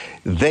stations.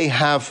 They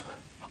have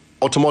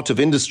automotive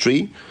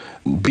industry.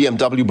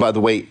 BMW, by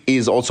the way,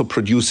 is also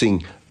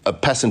producing a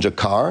passenger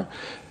car.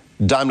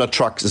 Daimler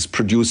Trucks is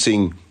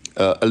producing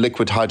a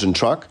liquid hydrogen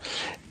truck.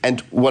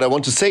 And what I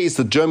want to say is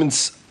the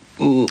Germans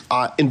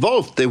are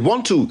involved. They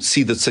want to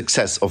see the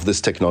success of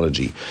this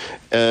technology.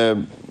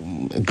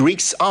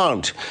 Greeks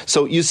aren't.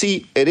 So you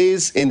see, it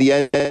is in the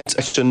end a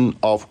question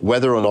of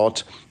whether or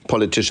not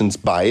politicians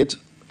buy it.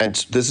 And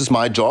this is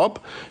my job,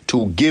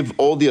 to give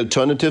all the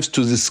alternatives,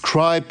 to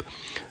describe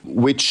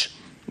which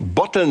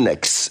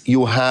bottlenecks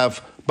you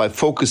have by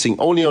focusing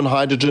only on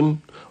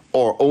hydrogen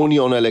or only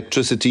on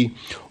electricity,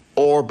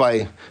 or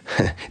by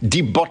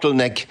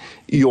debottleneck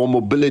your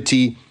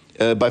mobility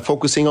by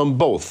focusing on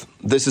both.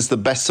 This is the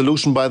best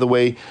solution, by the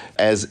way,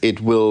 as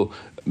it will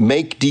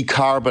make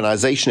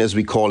decarbonization, as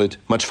we call it,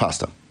 much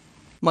faster.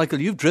 Michael,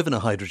 you've driven a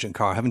hydrogen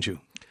car, haven't you?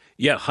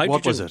 Yeah, hydrogen.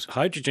 What was it?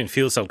 Hydrogen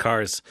fuel cell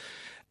cars.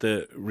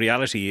 The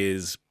reality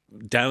is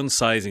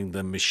downsizing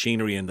the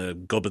machinery and the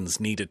gubbins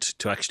needed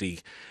to actually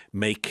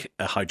make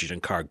a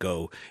hydrogen car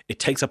go. They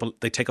take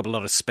up a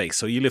lot of space.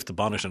 So you lift the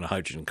bonnet in a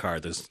hydrogen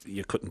car,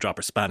 you couldn't drop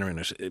a spanner in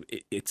it.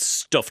 It's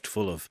stuffed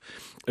full of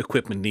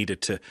equipment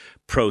needed to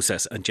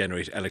process and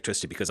generate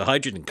electricity, because a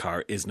hydrogen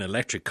car is an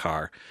electric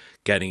car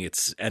getting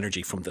its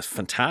energy from this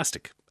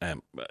fantastic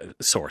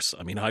source.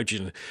 I mean,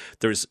 hydrogen,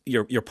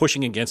 you're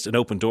pushing against an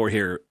open door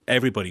here.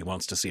 Everybody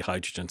wants to see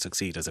hydrogen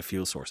succeed as a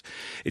fuel source.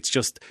 It's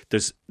just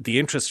there's the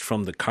interest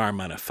from the car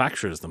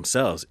manufacturers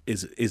themselves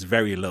is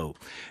very low.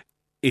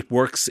 It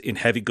works in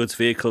heavy goods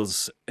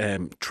vehicles,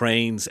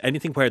 trains,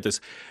 anything where there's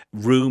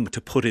room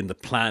to put in the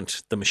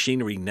plant, the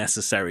machinery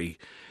necessary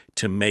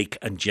to make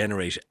and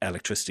generate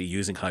electricity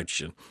using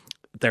hydrogen.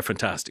 They're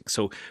fantastic.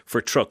 So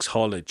for trucks,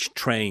 haulage,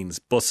 trains,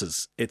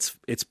 buses, it's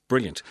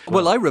brilliant.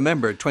 Well, I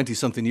remember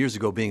 20-something years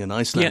ago being in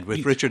Iceland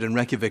with Richard in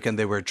Reykjavik, and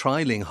they were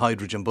trialling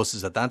hydrogen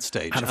buses at that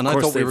stage. And I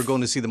thought we were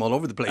going to see them all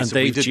over the place. And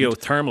they've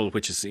geothermal,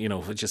 which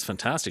is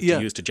fantastic to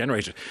use to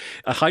generate it.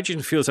 A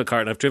hydrogen fuel cell car,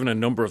 and I've driven a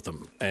number of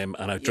them, and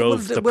I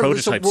drove the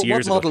prototypes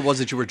years ago. What model was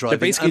it you were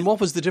driving? And what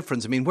was the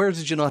difference? I mean, where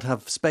did you not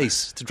have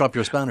space to drop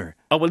your spanner?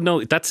 Oh, well,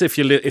 no, that's if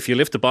you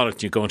lift the bonnet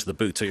and you go into the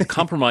boot. So you're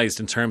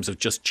compromised in terms of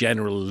just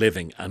general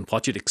living and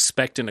what you'd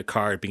expect in a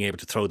car, being able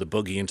to throw the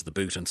buggy into the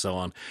boot and so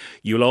on.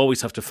 You'll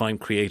always have to find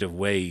creative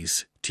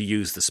ways to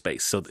use the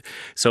space.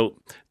 So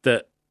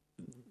the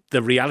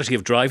reality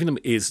of driving them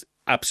is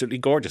absolutely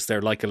gorgeous.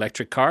 They're like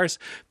electric cars.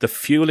 The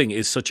fueling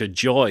is such a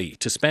joy.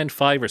 To spend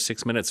 5 or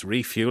 6 minutes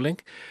refueling,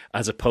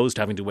 as opposed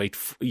to having to wait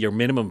your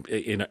minimum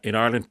in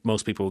Ireland,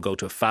 most people will go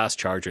to a fast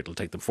charger. It'll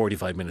take them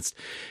 45 minutes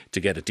to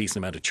get a decent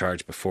amount of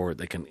charge before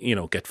they can,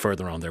 get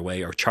further on their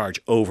way, or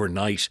charge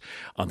overnight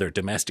on their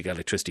domestic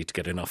electricity to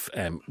get enough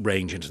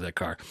range into their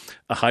car.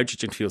 A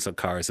hydrogen fuel cell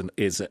car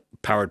is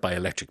powered by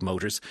electric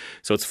motors,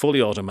 so it's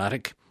fully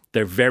automatic.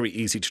 They're very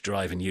easy to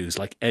drive and use,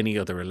 like any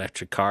other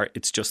electric car.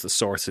 It's just the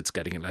source it's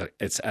getting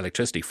its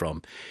electricity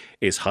from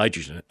is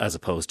hydrogen, as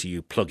opposed to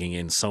you plugging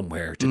in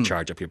somewhere to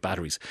charge up your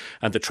batteries.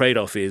 And the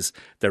trade-off is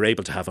they're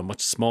able to have a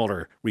much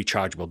smaller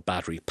rechargeable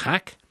battery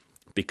pack,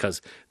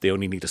 because they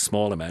only need a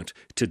small amount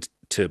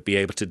to be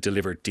able to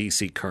deliver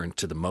DC current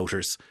to the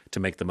motors to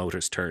make the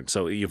motors turn.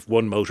 So you've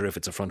one motor if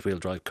it's a front-wheel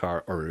drive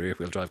car or a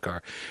rear-wheel drive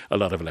car. A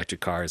lot of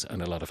electric cars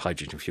and a lot of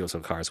hydrogen fuel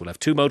cell cars will have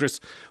two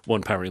motors,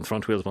 one powering the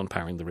front wheels, one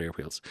powering the rear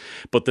wheels.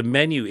 But the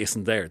menu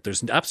isn't there.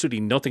 There's absolutely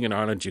nothing in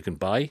Ireland you can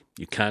buy.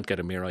 You can't get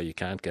a Mirai, you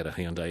can't get a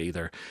Hyundai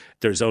either.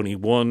 There's only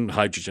one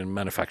hydrogen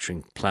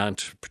manufacturing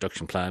plant,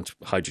 production plant,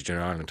 Hydrogen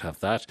Ireland, to have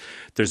that.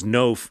 There's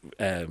no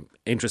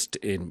interest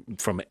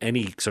from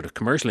any sort of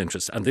commercial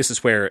interest. And this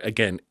is where,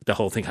 again, the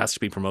whole thing has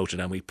to be promoted,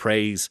 and we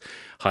praise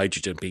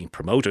hydrogen being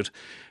promoted,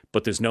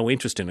 but there's no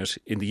interest in it.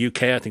 In the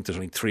UK, I think there's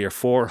only 3 or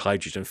 4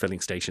 hydrogen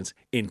filling stations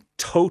in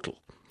total.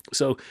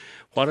 So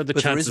what are the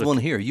chances? But there is one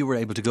here. You were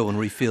able to go and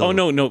refuel. Oh,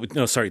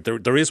 no, sorry.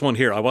 There is one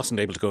here. I wasn't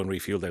able to go and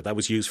refuel there. That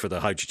was used for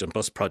the hydrogen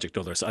bus project.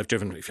 Others. I've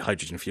driven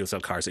hydrogen fuel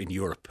cell cars in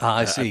Europe.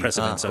 I see.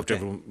 I've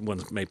driven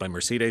ones made by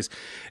Mercedes,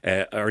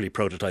 early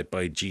prototype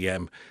by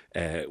GM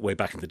way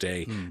back in the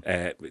day.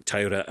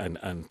 Toyota and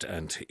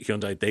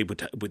Hyundai, they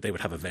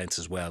would have events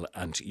as well,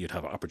 and you'd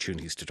have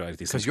opportunities to drive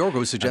these. Because Jorgo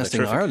was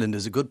suggesting Ireland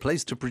is a good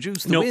place to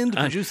produce the wind,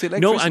 produce the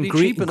electricity. No,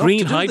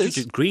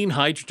 and green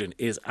hydrogen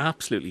is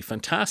absolutely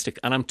fantastic,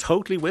 and I'm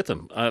totally with them.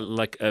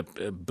 Like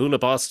Bula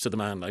Boss to the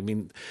man. I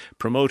mean,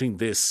 promoting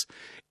this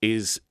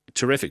is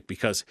terrific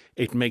because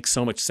it makes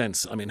so much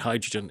sense. I mean,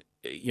 hydrogen,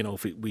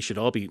 if we should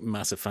all be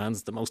massive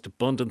fans, the most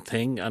abundant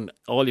thing, and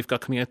all you've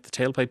got coming out the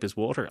tailpipe is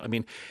water. I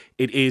mean,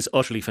 it is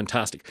utterly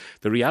fantastic.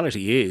 The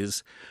reality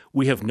is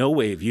we have no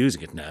way of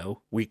using it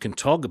now. We can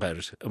talk about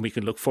it and we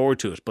can look forward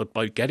to it, but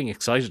by getting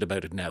excited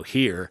about it now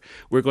here,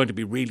 we're going to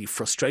be really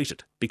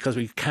frustrated because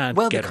we can't get our hands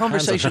on it. Well, the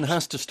conversation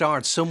has to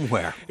start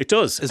somewhere. It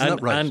does. Isn't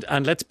that right?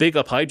 And let's big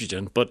up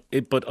hydrogen, but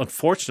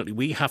unfortunately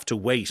we have to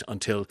wait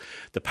until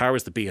the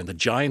powers that be and the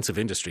giants of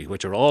industry,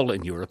 which are all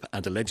in Europe,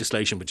 and the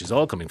legislation, which is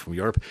all coming from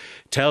Europe,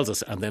 tells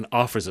us and then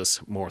offers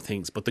us more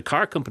things. But the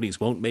car companies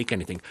won't make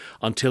anything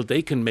until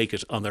they can make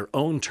it on their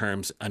own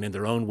terms and in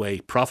their own way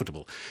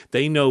profitable.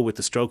 They know with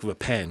the stroke of a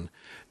pen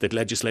that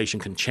legislation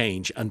can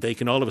change and they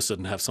can all of a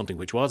sudden have something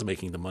which was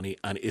making the money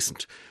and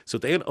isn't. So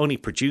they'll only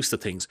produce the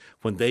things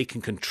when they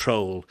can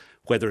control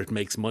whether it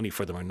makes money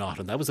for them or not.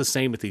 And that was the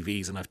same with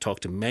EVs. And I've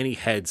talked to many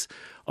heads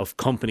of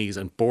companies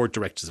and board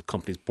directors of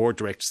companies, board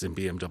directors in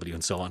BMW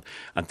and so on.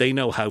 And they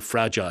know how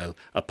fragile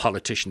a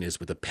politician is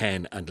with a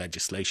pen and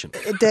legislation.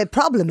 The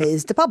problem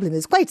is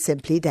quite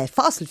simply that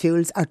fossil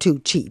fuels are too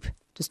cheap.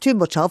 There's too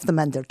much of them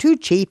and they're too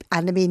cheap.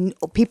 And I mean,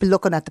 people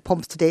looking at the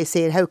pumps today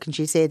saying, how can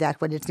she say that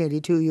when it's nearly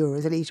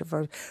 €2 a litre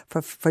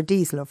for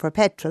diesel or for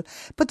petrol?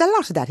 But a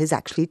lot of that is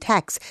actually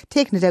tax,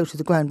 taking it out of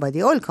the ground by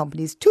the oil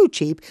companies. Too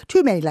cheap,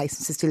 too many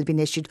licences still being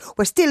issued.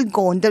 We're still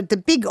going,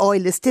 the big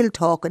oil is still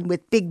talking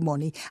with big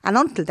money. And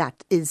until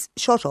that is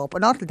shut up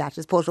and until that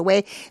is put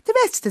away, the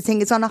rest of the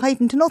thing is on a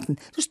heightened to nothing.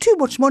 There's too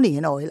much money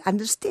in oil and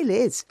there still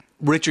is.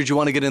 Richard, you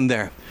want to get in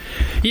there?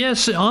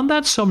 Yes, on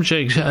that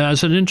subject,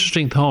 as an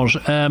interesting thought,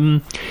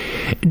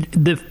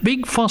 the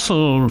big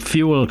fossil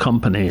fuel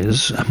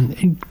companies,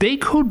 they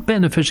could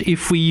benefit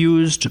if we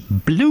used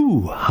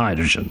blue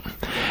hydrogen.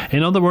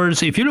 In other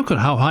words, if you look at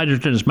how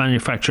hydrogen is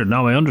manufactured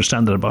now, I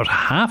understand that about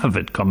half of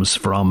it comes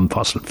from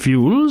fossil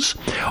fuels,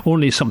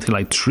 only something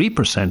like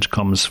 3%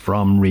 comes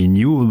from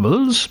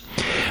renewables.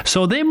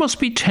 So they must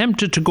be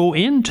tempted to go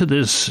into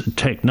this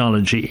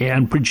technology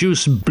and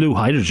produce blue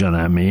hydrogen,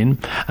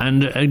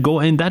 and go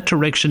in that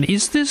direction.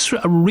 Is this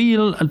a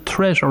real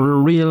threat or a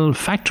real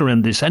factor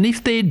in this? And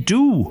if they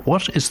do,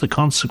 what is the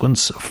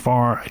consequence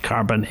for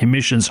carbon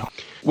emissions?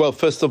 Well,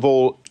 first of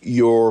all,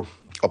 your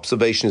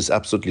observation is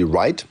absolutely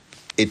right.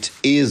 It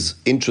is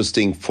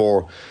interesting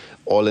for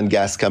oil and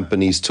gas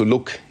companies to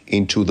look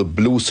into the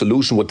blue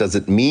solution. What does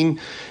it mean?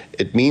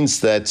 It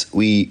means that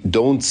we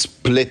don't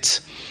split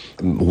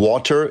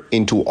water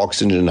into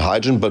oxygen and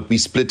hydrogen, but we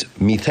split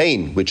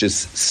methane, which is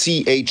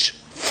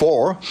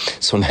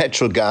CH4, so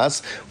natural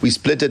gas. We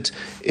split it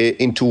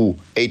into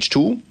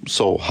H2,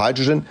 so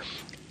hydrogen,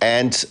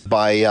 and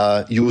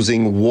by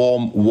using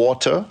warm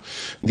water,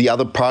 the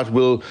other part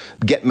will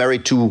get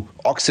married to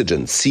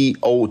oxygen.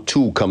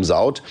 CO2 comes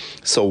out.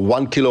 So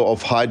 1 kilo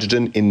of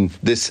hydrogen in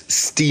this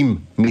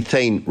steam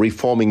methane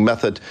reforming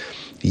method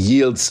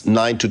yields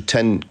 9 to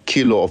 10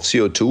 kilo of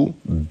CO2,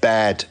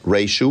 bad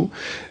ratio.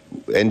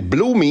 And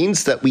blue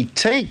means that we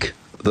take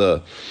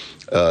the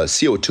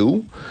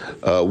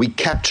CO2, we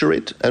capture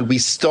it, and we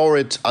store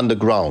it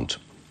underground.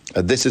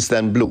 This is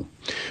then blue.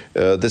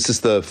 This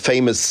is the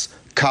famous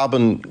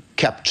carbon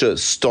capture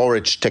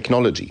storage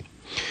technology.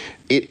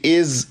 It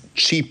is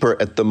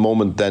cheaper at the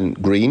moment than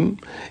green.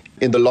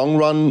 In the long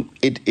run,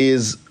 it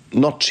is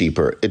not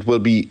cheaper. It will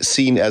be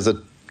seen as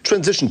a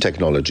transition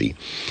technology.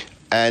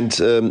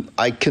 And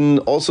I can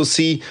also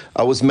see,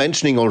 I was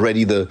mentioning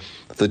already the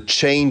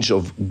change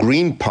of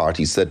green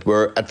parties that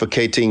were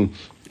advocating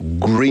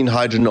green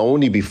hydrogen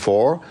only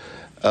before,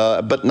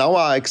 but now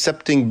are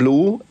accepting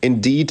blue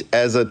indeed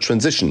as a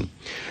transition.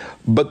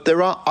 But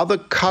there are other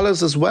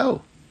colors as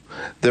well.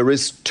 There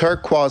is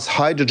turquoise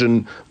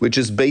hydrogen, which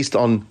is based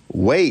on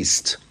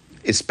waste,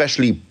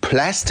 especially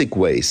plastic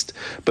waste,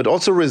 but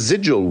also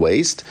residual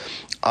waste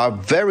are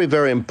very,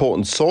 very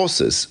important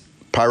sources.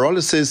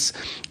 Pyrolysis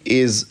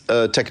is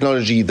a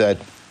technology that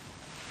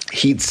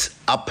heats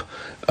up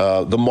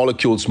the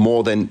molecules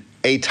more than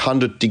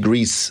 800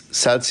 degrees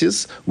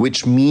Celsius,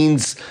 which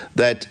means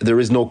that there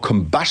is no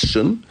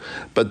combustion,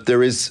 but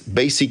there is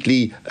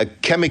basically a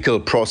chemical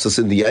process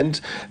in the end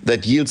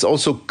that yields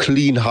also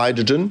clean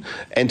hydrogen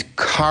and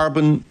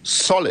carbon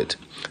solid.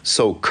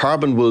 So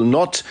carbon will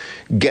not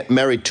get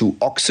married to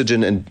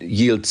oxygen and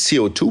yield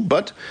CO2,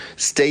 but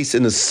stays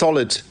in a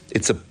solid,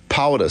 it's a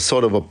powder,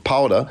 sort of a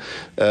powder,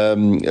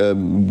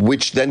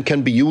 which then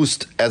can be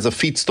used as a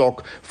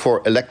feedstock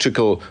for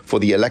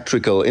the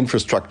electrical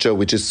infrastructure,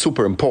 which is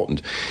super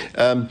important.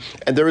 And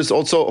there is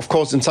also, of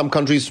course, in some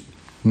countries,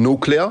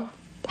 nuclear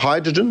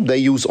hydrogen. They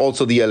use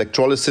also the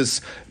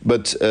electrolysis,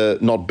 but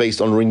not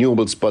based on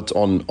renewables, but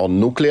on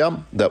nuclear.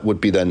 That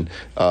would be then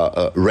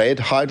red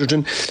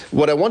hydrogen.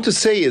 What I want to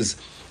say is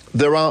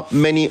there are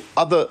many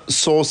other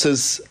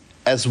sources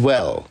as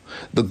well.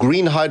 The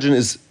green hydrogen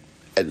is,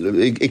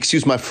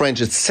 excuse my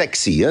French, it's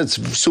sexy. It's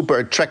super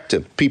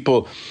attractive.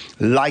 People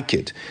like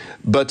it.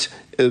 But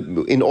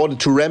in order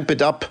to ramp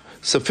it up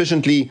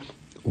sufficiently,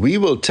 we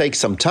will take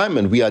some time,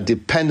 and we are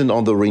dependent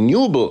on the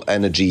renewable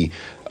energy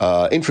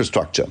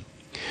infrastructure.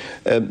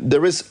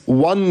 There is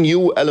one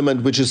new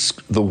element, which is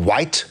the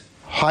white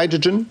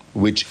hydrogen,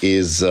 which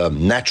is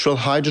natural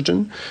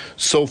hydrogen.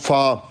 So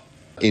far,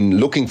 in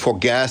looking for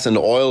gas and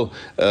oil,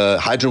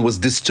 hydrogen was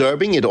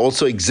disturbing. It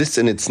also exists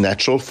in its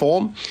natural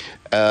form.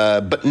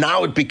 But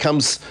now it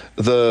becomes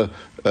the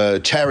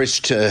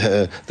cherished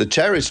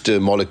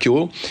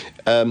molecule.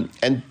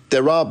 And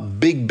there are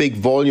big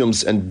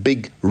volumes and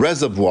big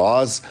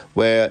reservoirs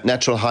where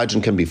natural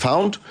hydrogen can be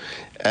found.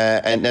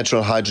 And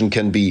natural hydrogen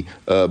can be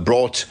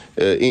brought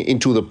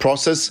into the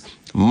process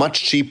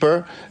much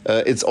cheaper.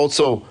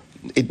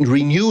 It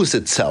renews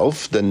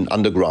itself than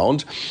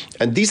underground.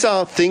 And these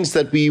are things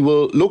that we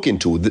will look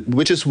into,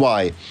 which is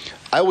why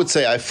I would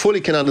say I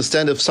fully can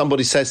understand if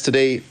somebody says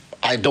today,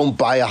 I don't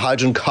buy a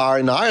hydrogen car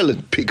in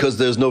Ireland because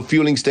there's no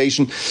fueling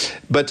station.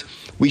 But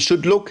we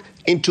should look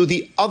into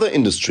the other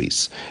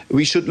industries.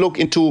 We should look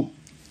into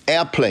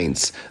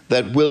airplanes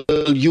that will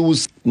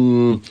use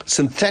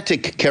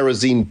synthetic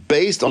kerosene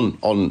based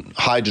on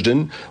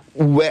hydrogen,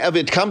 wherever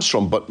it comes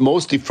from, but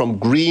mostly from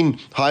green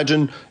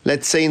hydrogen,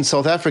 let's say in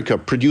South Africa,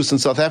 produced in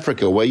South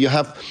Africa, where you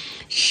have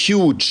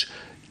huge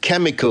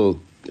chemical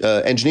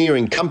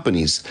engineering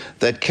companies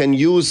that can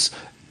use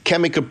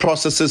chemical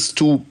processes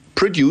to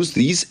produce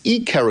these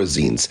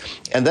e-kerosenes.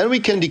 And then we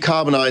can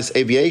decarbonize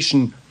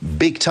aviation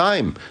big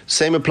time.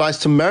 Same applies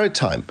to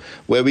maritime,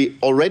 where we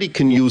already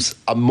can use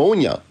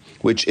ammonia,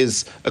 which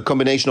is a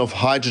combination of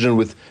hydrogen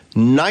with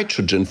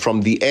nitrogen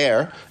from the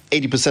air.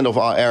 80% of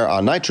our air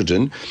are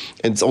nitrogen.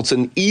 And it's also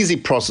an easy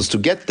process to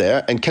get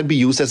there and can be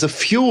used as a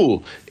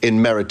fuel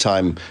in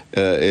maritime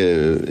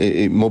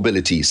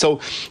mobility.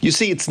 So you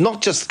see, it's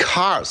not just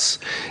cars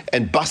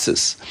and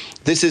buses.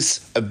 This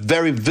is a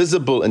very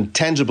visible and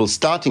tangible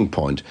starting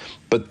point.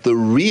 But the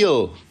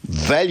real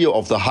value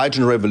of the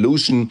hydrogen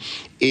revolution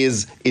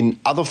is in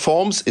other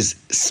forms, is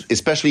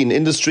especially in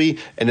industry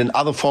and in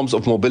other forms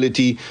of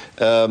mobility,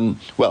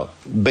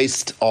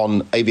 based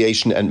on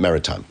aviation and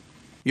maritime.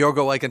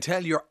 Jorgo, I can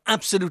tell you're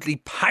absolutely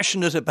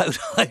passionate about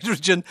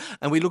hydrogen,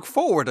 and we look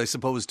forward, I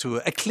suppose, to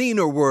a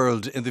cleaner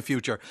world in the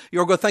future.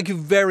 Jorgo, thank you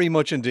very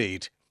much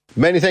indeed.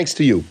 Many thanks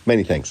to you.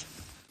 Many thanks.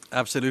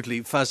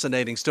 Absolutely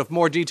fascinating stuff.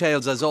 More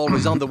details, as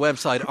always, on the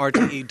website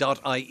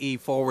rte.ie/Mooney.